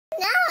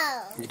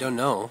You don't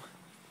know.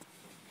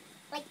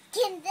 Like,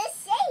 can this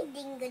say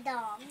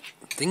ding-a-dong?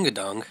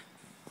 Ding-a-dong?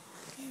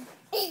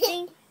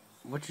 Ding.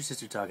 What's your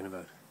sister talking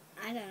about?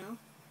 I don't know.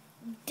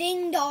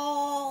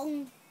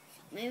 Ding-dong.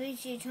 Maybe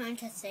she's trying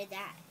to say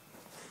that.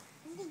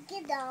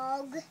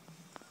 Ding-a-dog.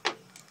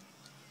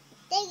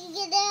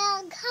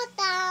 Ding-a-dog, hot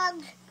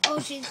dog. Oh,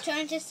 she's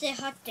trying to say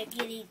hot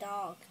diggity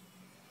dog.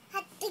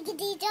 Hot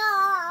diggity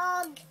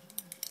dog.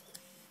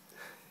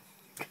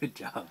 Good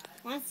job.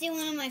 Want to see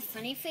one of my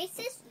funny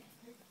faces?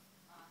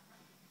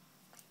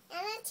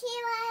 I want to see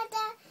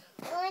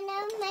one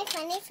of my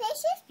funny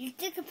faces. You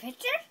took a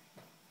picture?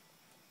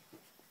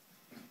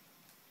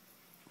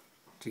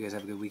 Did you guys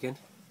have a good weekend?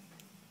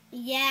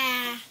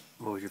 Yeah.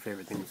 What was your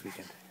favorite thing this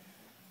weekend?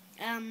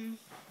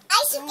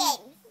 Ice cream.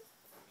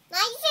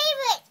 My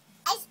favorite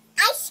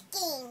ice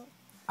cream.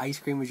 Ice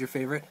cream was your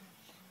favorite?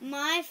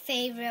 My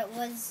favorite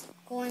was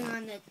going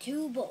on the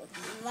two boats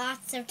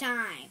lots of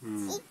times.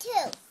 Me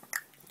too.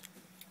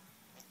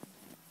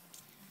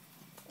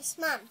 It's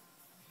Mom.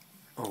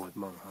 Oh, with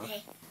Mom, huh?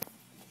 Okay.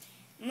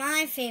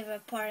 My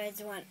favorite part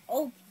is when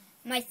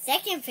my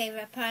second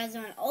favorite part is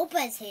when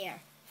Opa's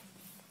here.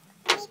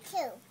 Me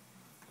too.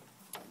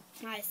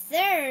 My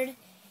third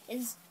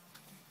is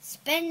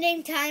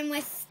spending time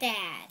with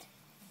Dad.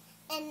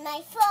 And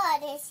my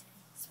fourth is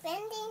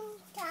spending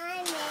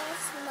time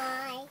with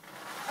my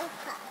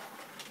Opa.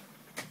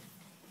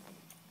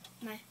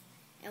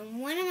 And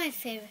one of my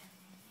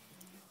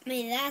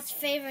last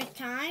favorite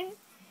time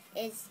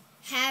is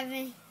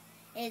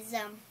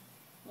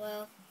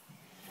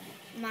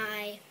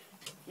my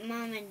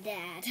Mom and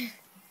Dad.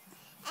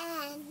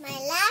 And my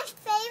last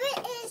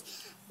favorite is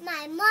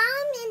my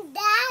Mom and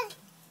Dad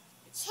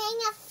saying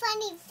a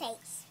funny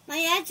face. My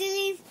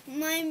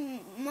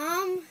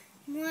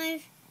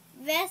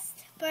best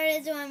part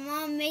is when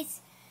Mom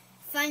makes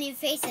funny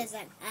faces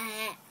like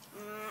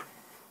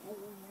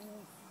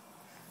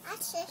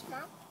That's this,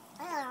 Mom.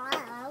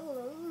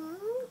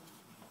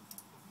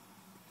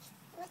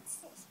 What's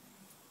this?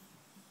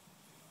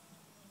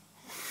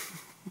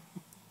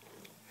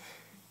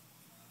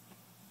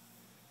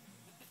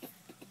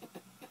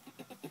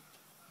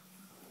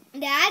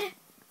 Dad?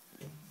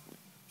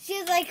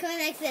 She's like going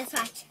like this,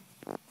 watch.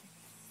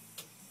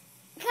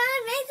 Come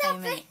on, make that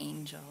I'm an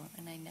angel,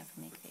 and I never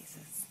make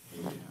faces. I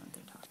don't know what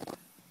they're talking about.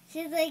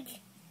 She's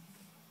like...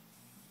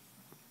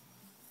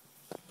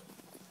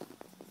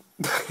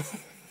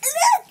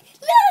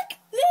 Look!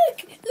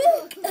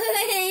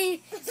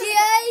 She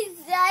eyes.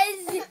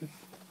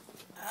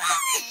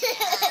 She's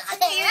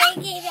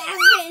making that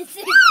face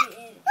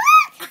again.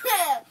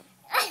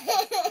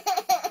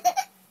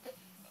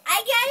 I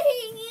got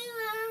you,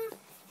 Mom.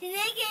 She's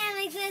making it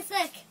like this,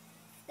 look.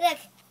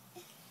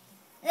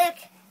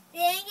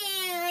 She's making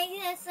it like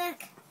this,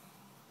 look.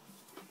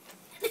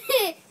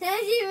 Now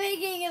she's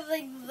making it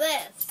like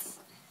this.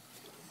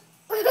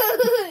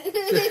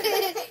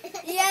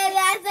 Yeah,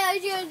 that's how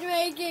she was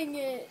making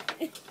it.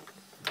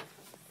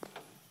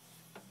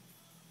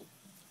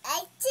 I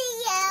see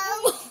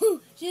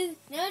you.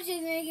 Now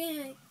she's making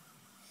it.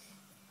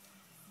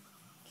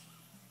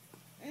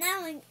 Now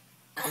look.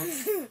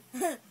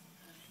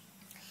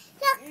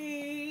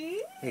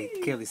 Hey,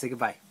 Kaylee, say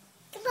goodbye.